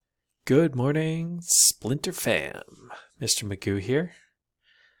Good morning, Splinter Fam. Mr. Magoo here.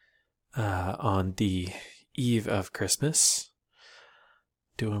 On the eve of Christmas,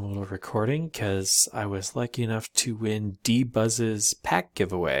 doing a little recording because I was lucky enough to win D-Buzz's pack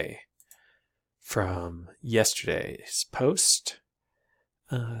giveaway from yesterday's post.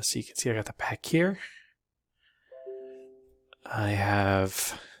 So you can see I got the pack here. I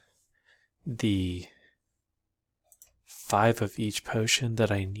have the 5 of each potion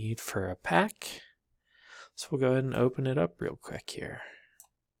that I need for a pack. So we'll go ahead and open it up real quick here.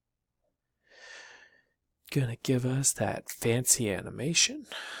 Gonna give us that fancy animation.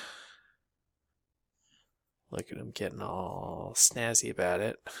 Look at him getting all snazzy about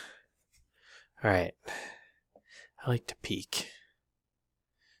it. Alright. I like to peek.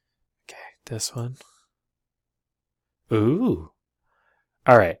 Okay, this one. Ooh.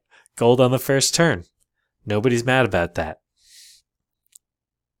 Alright, gold on the first turn. Nobody's mad about that.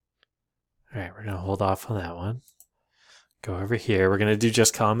 Alright, we're going to hold off on that one. Go over here. We're going to do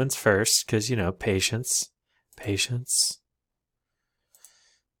just commons first, because, you know, patience. Patience.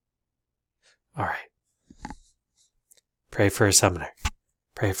 Alright. Pray for a summoner.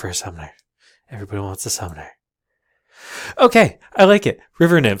 Pray for a summoner. Everybody wants a summoner. Okay, I like it.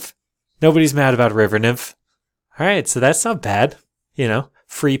 River Nymph. Nobody's mad about a River Nymph. Alright, so that's not bad. You know,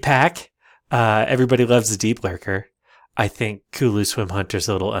 free pack. Everybody loves a Deep Lurker. I think Kulu Swim Hunter's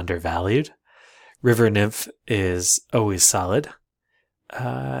a little undervalued. River Nymph is always solid.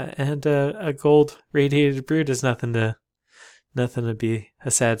 And a gold Radiated Brood is nothing to be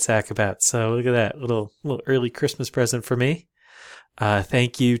a sad sack about. So look at that little early Christmas present for me.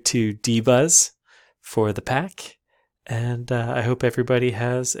 Thank you to D-Buzz for the pack. And I hope everybody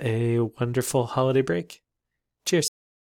has a wonderful holiday break.